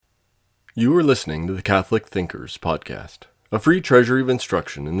You are listening to the Catholic Thinkers Podcast, a free treasury of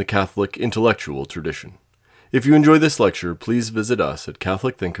instruction in the Catholic intellectual tradition. If you enjoy this lecture, please visit us at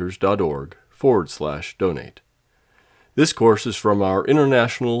catholicthinkers.org/donate. This course is from our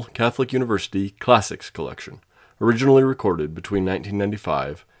International Catholic University Classics Collection, originally recorded between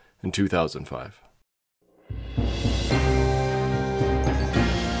 1995 and 2005.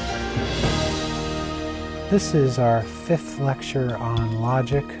 This is our fifth lecture on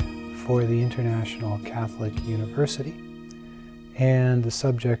logic for the International Catholic University, and the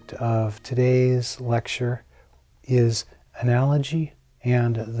subject of today's lecture is analogy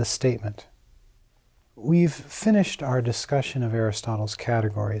and the statement. We've finished our discussion of Aristotle's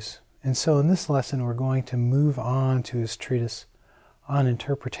categories, and so in this lesson we're going to move on to his treatise on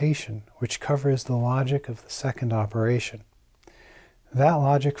interpretation, which covers the logic of the second operation. That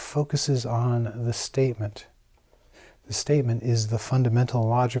logic focuses on the statement. The statement is the fundamental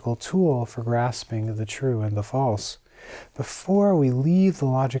logical tool for grasping the true and the false. Before we leave the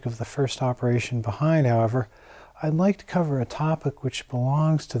logic of the first operation behind, however, I'd like to cover a topic which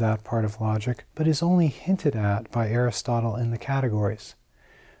belongs to that part of logic, but is only hinted at by Aristotle in the categories: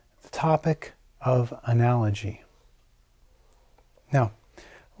 the topic of analogy. Now,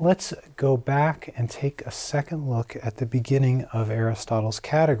 let's go back and take a second look at the beginning of Aristotle's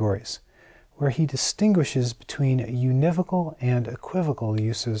categories, where he distinguishes between univocal and equivocal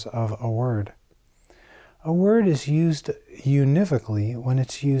uses of a word. A word is used univocally when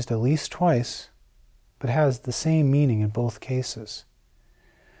it's used at least twice, but has the same meaning in both cases.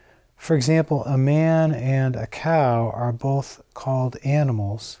 For example, a man and a cow are both called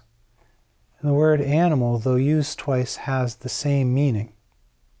animals, and the word animal, though used twice, has the same meaning: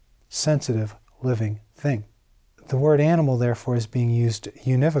 sensitive, living thing. The word animal, therefore, is being used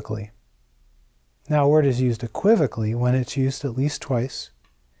univocally. Now, a word is used equivocally when it's used at least twice,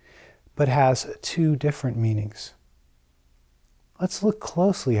 but has two different meanings. Let's look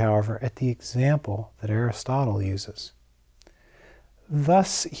closely, however, at the example that Aristotle uses.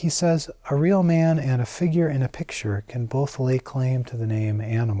 Thus, he says, a real man and a figure in a picture can both lay claim to the name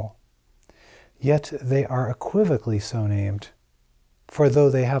animal. Yet they are equivocally so named, for though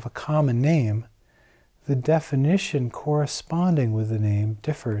they have a common name, the definition corresponding with the name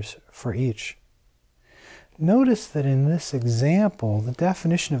differs for each. Notice that in this example, the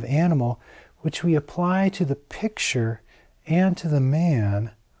definition of animal, which we apply to the picture and to the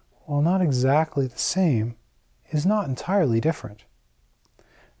man, while not exactly the same, is not entirely different.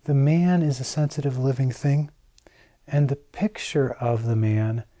 The man is a sensitive living thing, and the picture of the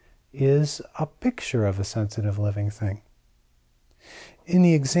man is a picture of a sensitive living thing. In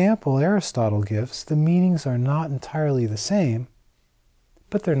the example Aristotle gives, the meanings are not entirely the same,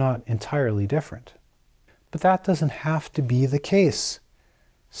 but they're not entirely different. But that doesn't have to be the case.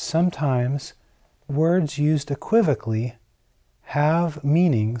 Sometimes words used equivocally have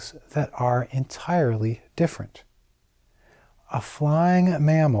meanings that are entirely different. A flying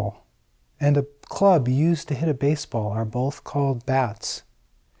mammal and a club used to hit a baseball are both called bats.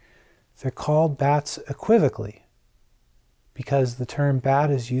 They're called bats equivocally because the term bat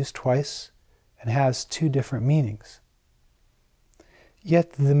is used twice and has two different meanings.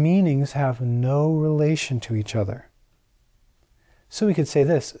 Yet the meanings have no relation to each other. So we could say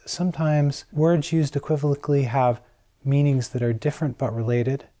this: sometimes words used equivocally have meanings that are different but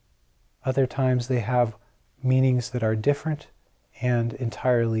related. Other times they have meanings that are different and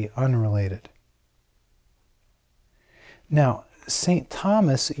entirely unrelated. Now, St.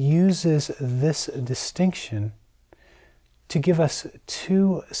 Thomas uses this distinction to give us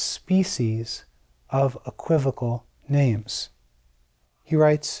two species of equivocal names. He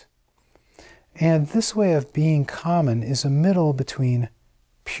writes, "And this way of being common is a middle between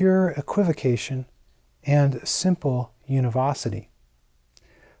pure equivocation and simple univocity.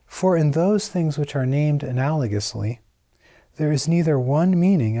 For in those things which are named analogously, there is neither one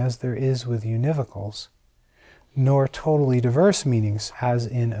meaning as there is with univocals, nor totally diverse meanings as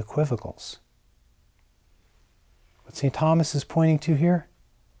in equivocals." What St. Thomas is pointing to here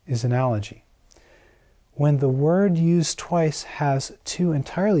is analogy. When the word used twice has two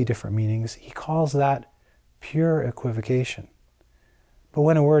entirely different meanings, he calls that pure equivocation. But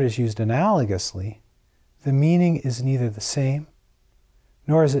when a word is used analogously, the meaning is neither the same,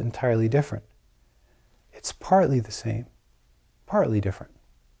 nor is it entirely different. It's partly the same, partly different.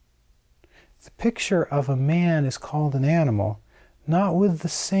 The picture of a man is called an animal, not with the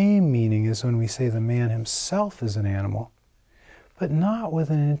same meaning as when we say the man himself is an animal, but not with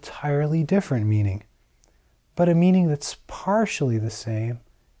an entirely different meaning, but a meaning that's partially the same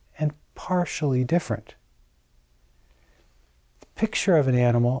and partially different. The picture of an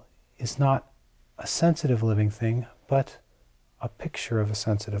animal is not a sensitive living thing, but a picture of a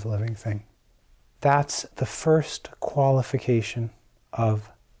sensitive living thing. That's the first qualification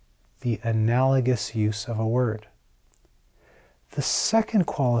of the analogous use of a word. The second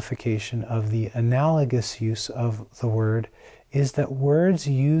qualification of the analogous use of the word is that words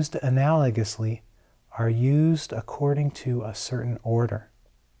used analogously are used according to a certain order.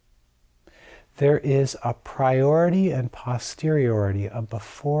 There is a priority and posteriority, a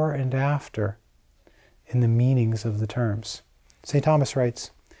before and after, in the meanings of the terms. St. Thomas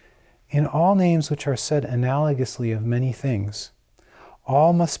writes, "In all names which are said analogously of many things,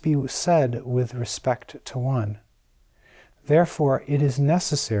 all must be said with respect to one. Therefore it is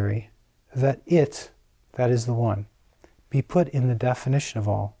necessary that it, that is the one, be put in the definition of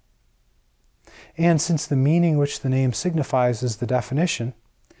all. And since the meaning which the name signifies is the definition,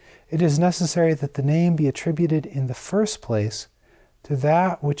 it is necessary that the name be attributed in the first place to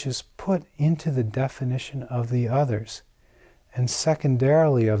that which is put into the definition of the others, and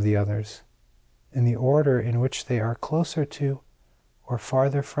secondarily of the others, in the order in which they are closer to or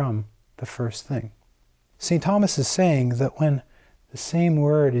farther from the first thing." St. Thomas is saying that when the same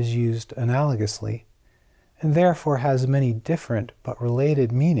word is used analogously, and therefore has many different but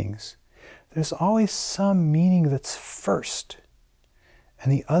related meanings, there's always some meaning that's first,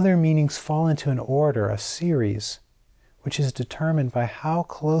 and the other meanings fall into an order, a series, which is determined by how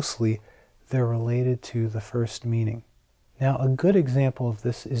closely they're related to the first meaning. Now, a good example of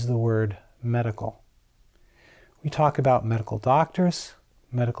this is the word medical. We talk about medical doctors,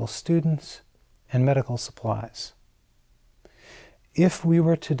 medical students, and medical supplies. If we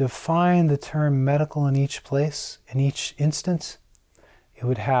were to define the term medical in each place, in each instance, it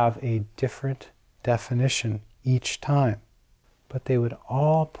would have a different definition each time, but they would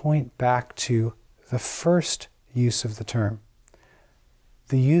all point back to the first use of the term,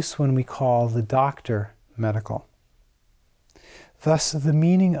 the use when we call the doctor medical. Thus, the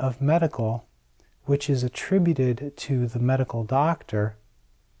meaning of medical, which is attributed to the medical doctor,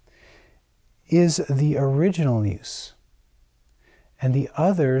 is the original use, and the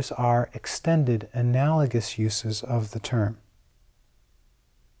others are extended analogous uses of the term.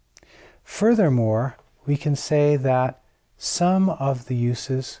 Furthermore, we can say that some of the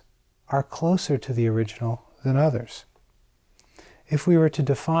uses are closer to the original than others. If we were to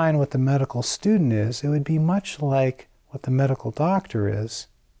define what the medical student is, it would be much like what the medical doctor is.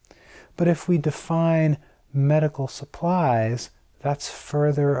 But if we define medical supplies, that's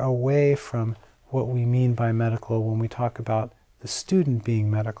further away from what we mean by medical when we talk about the student being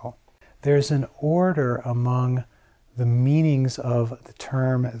medical. There's an order among the meanings of the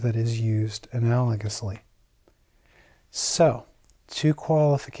term that is used analogously. So, two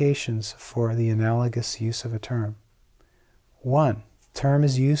qualifications for the analogous use of a term. One, the term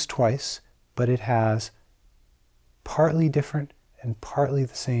is used twice, but it has partly different and partly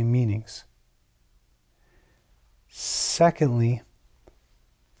the same meanings. Secondly,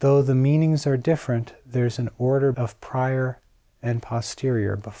 though the meanings are different, there's an order of prior and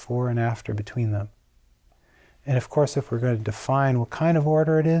posterior, before and after, between them. And of course, if we're going to define what kind of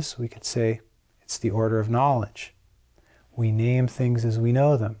order it is, we could say it's the order of knowledge. We name things as we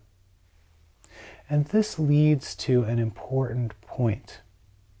know them. And this leads to an important point.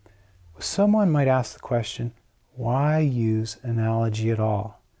 Someone might ask the question, why use analogy at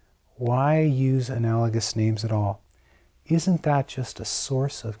all? Why use analogous names at all? Isn't that just a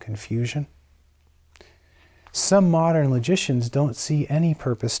source of confusion? Some modern logicians don't see any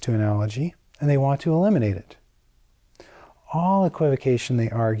purpose to analogy, and they want to eliminate it. All equivocation, they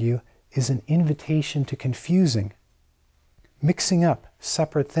argue, is an invitation to confusing, mixing up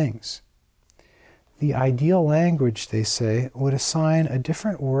separate things. The ideal language, they say, would assign a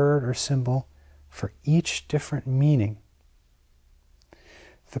different word or symbol for each different meaning.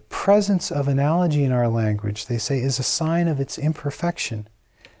 The presence of analogy in our language, they say, is a sign of its imperfection,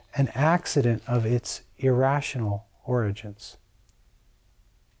 an accident of its irrational origins.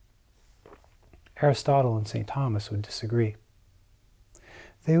 Aristotle and St. Thomas would disagree.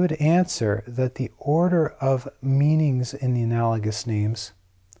 They would answer that the order of meanings in the analogous names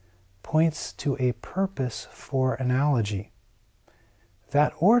points to a purpose for analogy.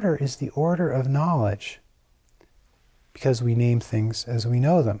 That order is the order of knowledge, because we name things as we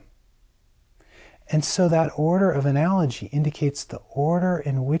know them. And so that order of analogy indicates the order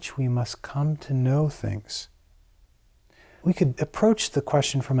in which we must come to know things. We could approach the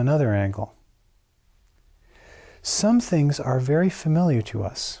question from another angle. Some things are very familiar to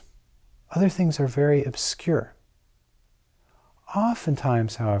us. Other things are very obscure.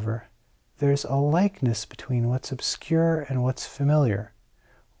 Oftentimes, however, there's a likeness between what's obscure and what's familiar.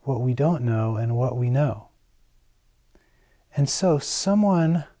 what we don't know and what we know. And so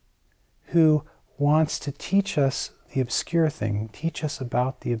someone who wants to teach us the obscure thing, teach us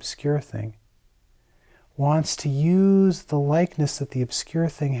about the obscure thing, wants to use the likeness that the obscure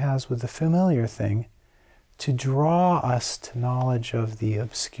thing has with the familiar thing to draw us to knowledge of the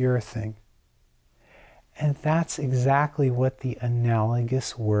obscure thing. And that's exactly what the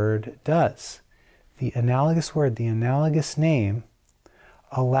analogous word does. The analogous word, the analogous name,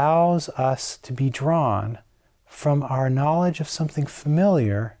 allows us to be drawn from our knowledge of something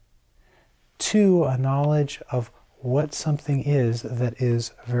familiar to a knowledge of what something is that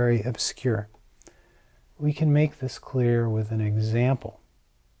is very obscure. We can make this clear with an example.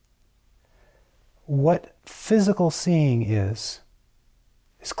 What physical seeing is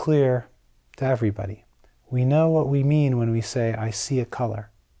clear to everybody. We know what we mean when we say, I see a color.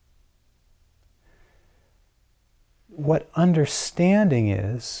 What understanding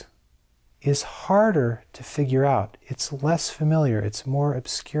is harder to figure out. It's less familiar. It's more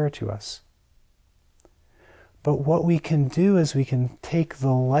obscure to us. But what we can do is we can take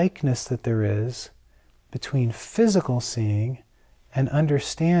the likeness that there is between physical seeing and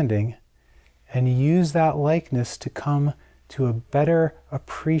understanding and use that likeness to come to a better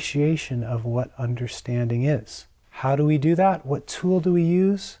appreciation of what understanding is. How do we do that? What tool do we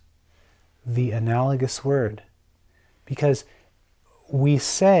use? The analogous word. Because we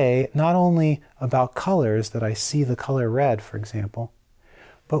say not only about colors that I see the color red, for example,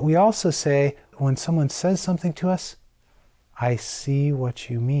 but we also say when someone says something to us, I see what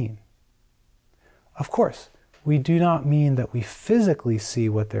you mean. Of course, we do not mean that we physically see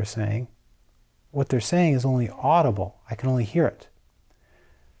what they're saying. What they're saying is only audible. I can only hear it.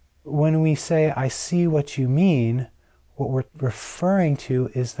 When we say, I see what you mean, what we're referring to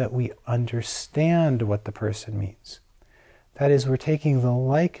is that we understand what the person means. That is, we're taking the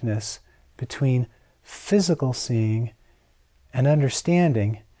likeness between physical seeing and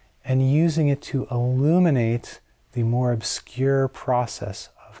understanding and using it to illuminate the more obscure process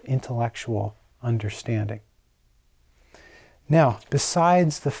of intellectual understanding. Now,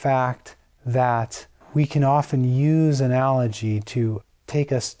 besides the fact that we can often use analogy to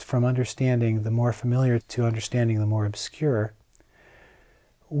take us from understanding the more familiar to understanding the more obscure,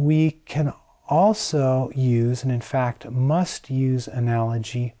 we can also use, and in fact must use,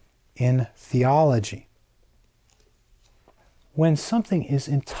 analogy in theology. When something is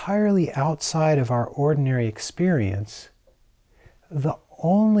entirely outside of our ordinary experience, the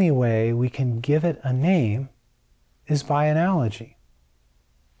only way we can give it a name is by analogy.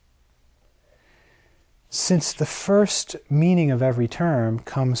 Since the first meaning of every term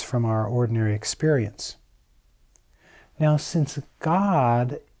comes from our ordinary experience. Now, since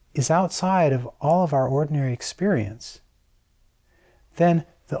God is outside of all of our ordinary experience, then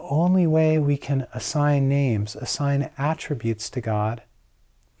the only way we can assign names, assign attributes to God,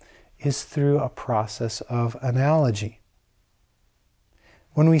 is through a process of analogy.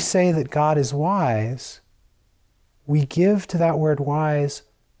 When we say that God is wise, we give to that word wise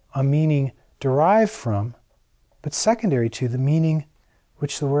a meaning derived from, but secondary to, the meaning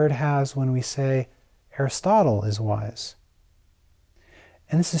which the word has when we say Aristotle is wise.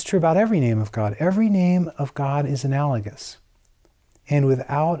 And this is true about every name of God. Every name of God is analogous. And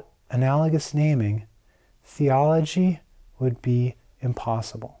without analogous naming, theology would be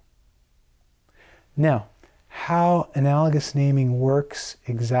impossible. Now, how analogous naming works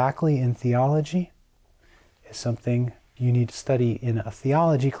exactly in theology is something you need to study in a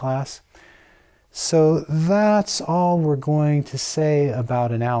theology class. So that's all we're going to say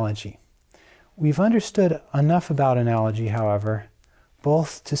about analogy. We've understood enough about analogy, however,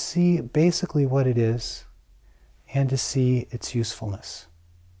 both to see basically what it is and to see its usefulness.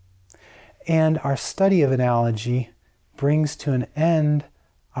 And our study of analogy brings to an end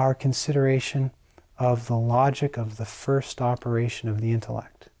our consideration of the logic of the first operation of the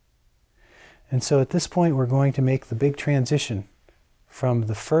intellect. And so at this point we're going to make the big transition from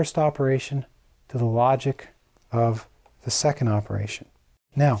the first operation to the logic of the second operation.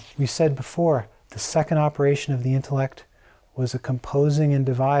 Now, we said before, the second operation of the intellect was a composing and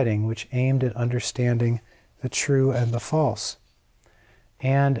dividing which aimed at understanding the true and the false.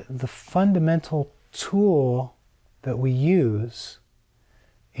 And the fundamental tool that we use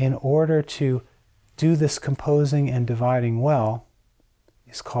in order to do this composing and dividing well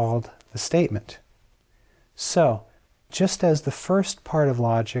is called the statement. So, just as the first part of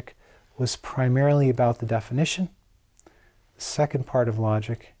logic was primarily about the definition, the second part of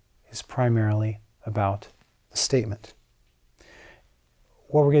logic is primarily about the statement.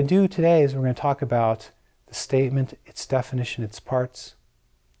 What we're going to do today is we're going to talk about the statement, its definition, its parts,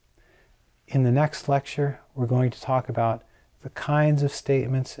 In the next lecture, we're going to talk about the kinds of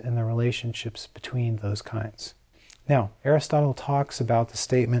statements and the relationships between those kinds. Now, Aristotle talks about the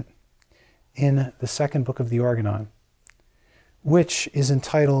statement in the second book of the Organon, which is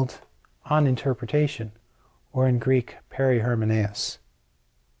entitled On Interpretation, or in Greek, Perihermeneus.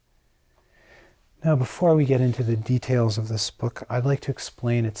 Now, before we get into the details of this book, I'd like to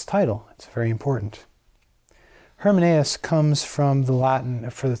explain its title. It's very important. Hermeneus comes from the Latin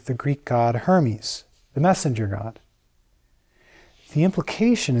for the Greek god Hermes, the messenger god. The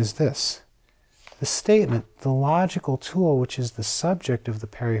implication is this: the statement, the logical tool which is the subject of the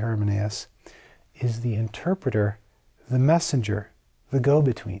Perihermeneus, is the interpreter, the messenger, the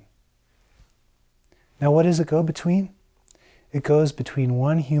go-between. Now, what is a go-between? It goes between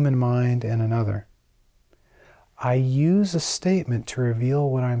one human mind and another. I use a statement to reveal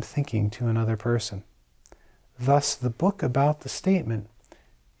what I'm thinking to another person. Thus, the book about the statement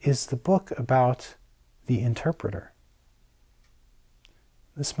is the book about the interpreter.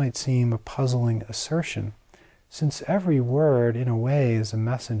 This might seem a puzzling assertion, since every word, in a way, is a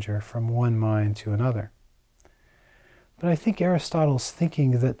messenger from one mind to another. But I think Aristotle's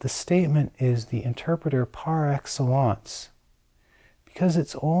thinking that the statement is the interpreter par excellence, because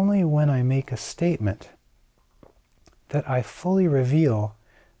it's only when I make a statement that I fully reveal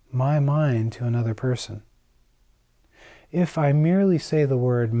my mind to another person. If I merely say the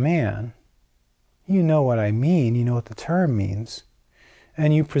word man, you know what I mean, you know what the term means,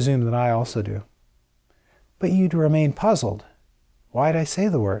 and you presume that I also do. But you'd remain puzzled. Why'd I say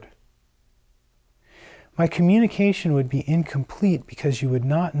the word? My communication would be incomplete because you would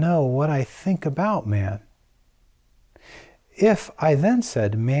not know what I think about man. If I then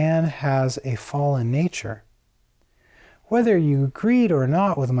said man has a fallen nature, whether you agreed or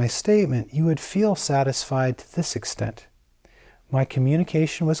not with my statement, you would feel satisfied to this extent. My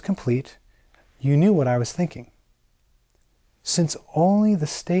communication was complete. You knew what I was thinking. Since only the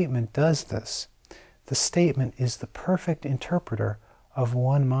statement does this, the statement is the perfect interpreter of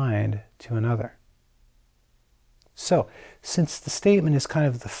one mind to another. So, since the statement is kind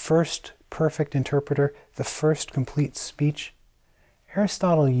of the first perfect interpreter, the first complete speech,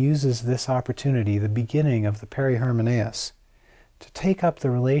 Aristotle uses this opportunity, the beginning of the Perihermeneus, to take up the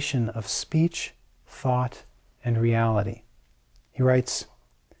relation of speech, thought, and reality. He writes,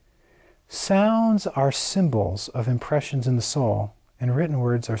 "Sounds are symbols of impressions in the soul, and written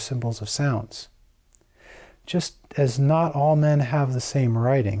words are symbols of sounds. Just as not all men have the same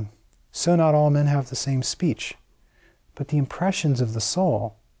writing, so not all men have the same speech. But the impressions of the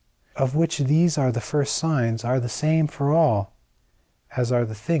soul, of which these are the first signs, are the same for all, as are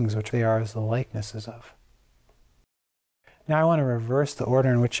the things which they are as the likenesses of." Now I want to reverse the order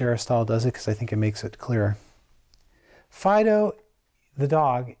in which Aristotle does it because I think it makes it clearer. Fido, the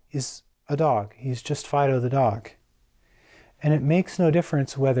dog, is a dog. He's just Fido the dog. And it makes no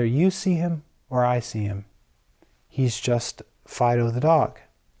difference whether you see him or I see him. He's just Fido the dog.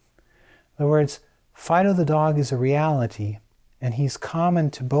 In other words, Fido the dog is a reality, and he's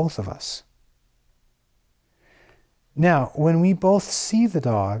common to both of us. Now, when we both see the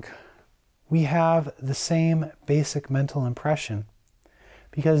dog, we have the same basic mental impression,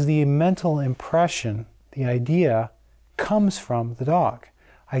 because the mental impression, the idea, comes from the dog.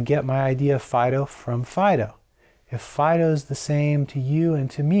 I get my idea of Fido from Fido. If Fido is the same to you and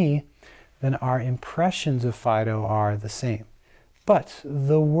to me, then our impressions of Fido are the same. But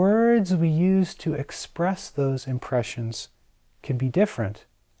the words we use to express those impressions can be different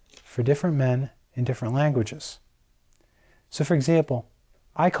for different men in different languages. So, for example,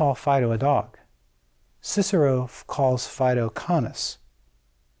 I call Fido a dog. Cicero calls Fido canis.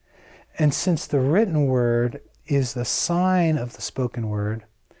 And since the written word is the sign of the spoken word,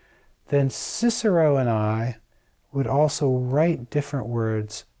 then Cicero and I would also write different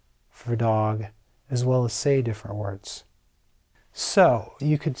words for dog as well as say different words. So,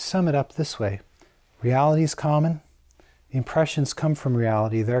 you could sum it up this way. Reality is common. The impressions come from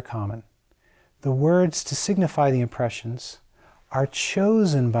reality, they're common. The words to signify the impressions are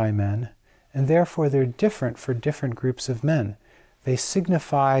chosen by men, and therefore they're different for different groups of men. They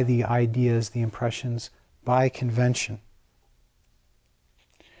signify the ideas, the impressions, by convention.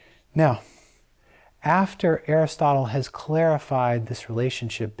 Now, after Aristotle has clarified this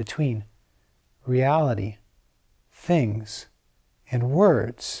relationship between reality, things, and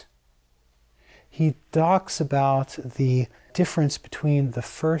words, he talks about the difference between the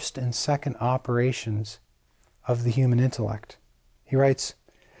first and second operations of the human intellect. He writes,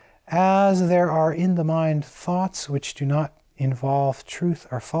 "As there are in the mind thoughts which do not involve truth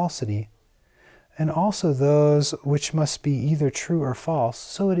or falsity, and also those which must be either true or false,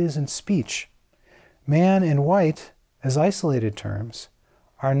 so it is in speech. Man and white, as isolated terms,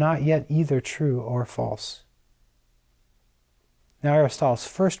 are not yet either true or false. Now Aristotle is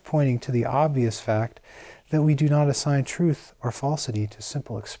first pointing to the obvious fact that we do not assign truth or falsity to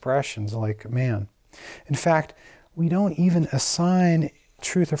simple expressions like man. In fact, we don't even assign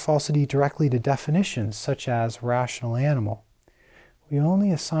truth or falsity directly to definitions such as rational animal. We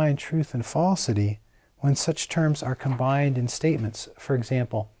only assign truth and falsity when such terms are combined in statements. For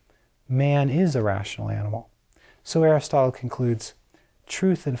example, man is a rational animal. So Aristotle concludes,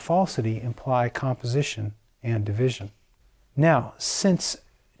 truth and falsity imply composition and division. Now, since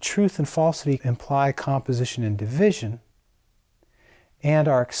truth and falsity imply composition and division and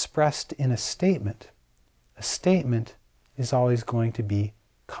are expressed in a statement is always going to be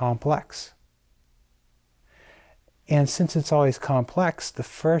complex. And since it's always complex, the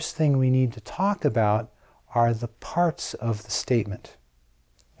first thing we need to talk about are the parts of the statement.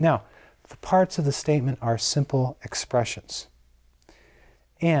 Now, the parts of the statement are simple expressions.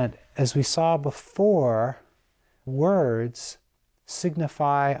 And as we saw before, words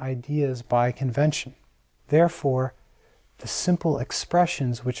signify ideas by convention. Therefore, the simple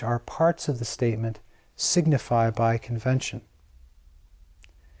expressions which are parts of the statement signify by convention.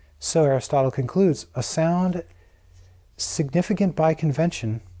 So Aristotle concludes, a sound significant by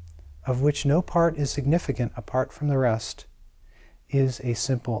convention, of which no part is significant apart from the rest, is a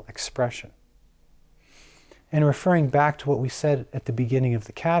simple expression. And referring back to what we said at the beginning of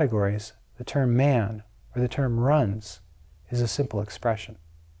the categories, the term man or the term runs is a simple expression.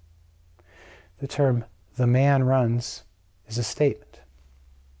 The term the man runs is a statement.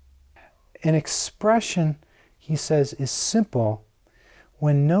 An expression, he says, is simple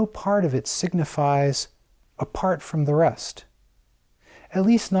when no part of it signifies apart from the rest, at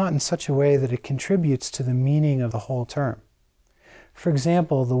least not in such a way that it contributes to the meaning of the whole term. For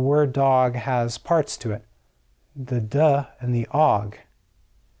example, the word dog has parts to it, the duh and the og,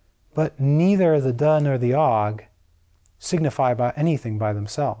 but neither the duh nor the og signify anything by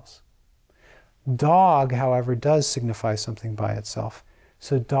themselves. Dog, however, does signify something by itself,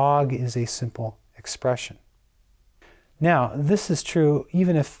 so dog is a simple expression. Now, this is true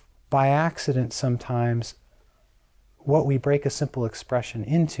even if by accident sometimes what we break a simple expression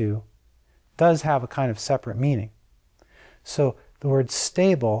into does have a kind of separate meaning. So the word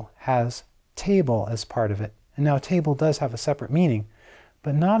stable has table as part of it. And now table does have a separate meaning,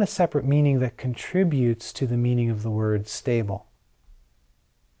 but not a separate meaning that contributes to the meaning of the word stable.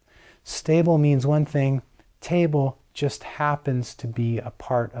 Stable means one thing, table just happens to be a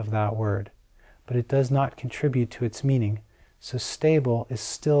part of that word, but it does not contribute to its meaning. So stable is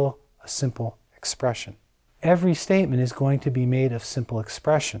still a simple expression. Every statement is going to be made of simple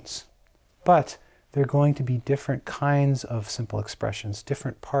expressions, but there are going to be different kinds of simple expressions,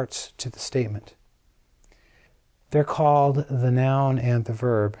 different parts to the statement. They're called the noun and the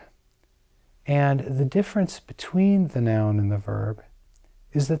verb. And the difference between the noun and the verb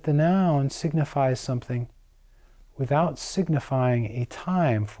is that the noun signifies something without signifying a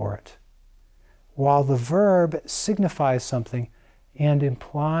time for it, while the verb signifies something and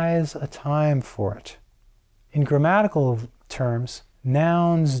implies a time for it. In grammatical terms,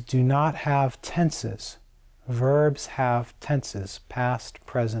 nouns do not have tenses. Verbs have tenses, past,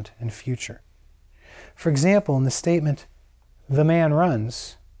 present, and future. For example, in the statement, the man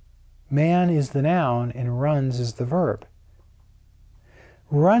runs, man is the noun and runs is the verb.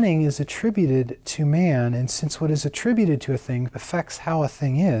 Running is attributed to man, and since what is attributed to a thing affects how a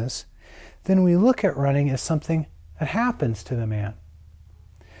thing is, then we look at running as something that happens to the man.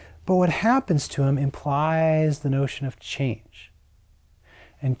 But what happens to him implies the notion of change.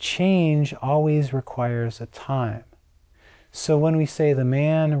 And change always requires a time. So when we say the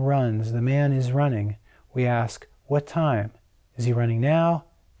man runs, the man is running, we ask, what time? Is he running now?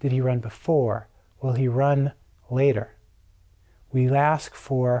 Did he run before? Will he run later? We ask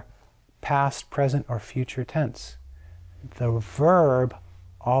for past, present, or future tense. The verb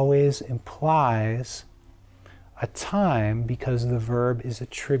always implies a time because the verb is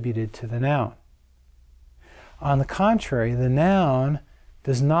attributed to the noun. On the contrary, the noun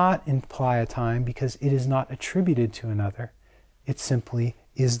does not imply a time because it is not attributed to another. It simply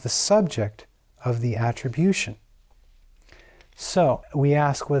is the subject of the attribution. So we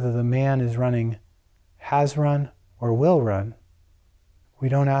ask whether the man is running, has run, or will run. We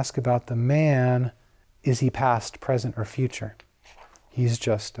don't ask about the man, is he past, present, or future? He's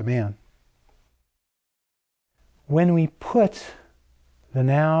just a man. When we put the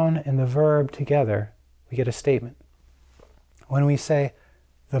noun and the verb together, we get a statement. When we say,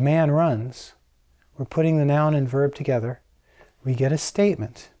 the man runs, we're putting the noun and verb together, we get a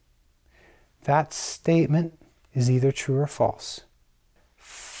statement. That statement is either true or false.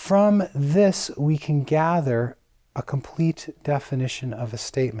 From this, we can gather a complete definition of a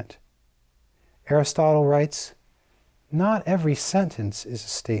statement. Aristotle writes, "Not every sentence is a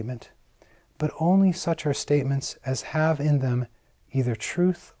statement, but only such are statements as have in them either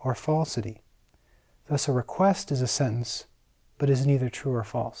truth or falsity. Thus a request is a sentence, but is neither true or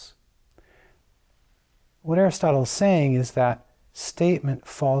false." What Aristotle is saying is that statement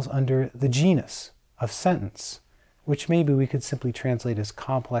falls under the genus of sentence, which maybe we could simply translate as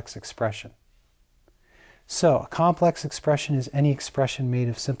complex expression. So, a complex expression is any expression made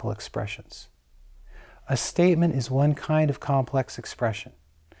of simple expressions. A statement is one kind of complex expression.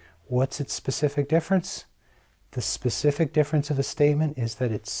 What's its specific difference? The specific difference of a statement is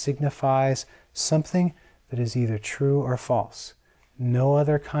that it signifies something that is either true or false. No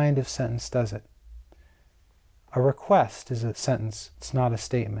other kind of sentence does it. A request is a sentence, it's not a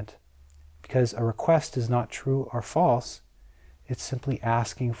statement. Because a request is not true or false, it's simply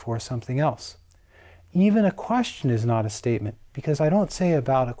asking for something else. Even a question is not a statement, because I don't say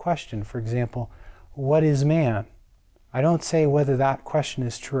about a question, for example, what is man? I don't say whether that question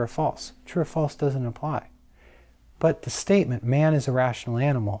is true or false. True or false doesn't apply. But the statement, man is a rational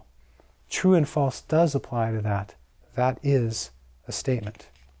animal, true and false does apply to that. That is a statement.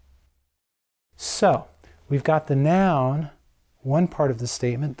 So, we've got the noun, one part of the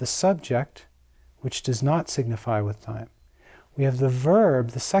statement, the subject, which does not signify with time. We have the verb,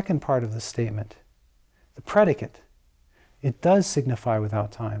 the second part of the statement, the predicate. It does signify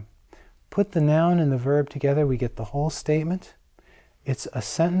without time. Put the noun and the verb together, we get the whole statement. It's a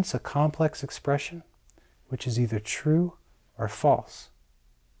sentence, a complex expression, which is either true or false.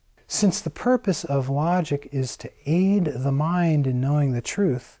 Since the purpose of logic is to aid the mind in knowing the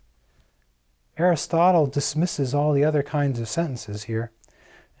truth, Aristotle dismisses all the other kinds of sentences here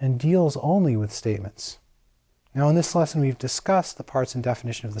and deals only with statements. Now, in this lesson, we've discussed the parts and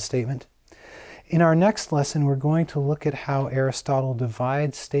definition of the statement. In our next lesson, we're going to look at how Aristotle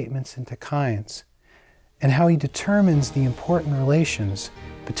divides statements into kinds and how he determines the important relations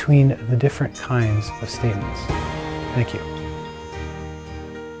between the different kinds of statements. Thank you.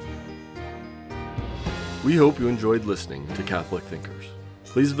 We hope you enjoyed listening to Catholic Thinkers.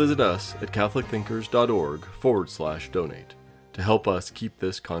 Please visit us at catholicthinkers.org/donate to help us keep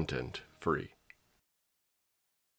this content free.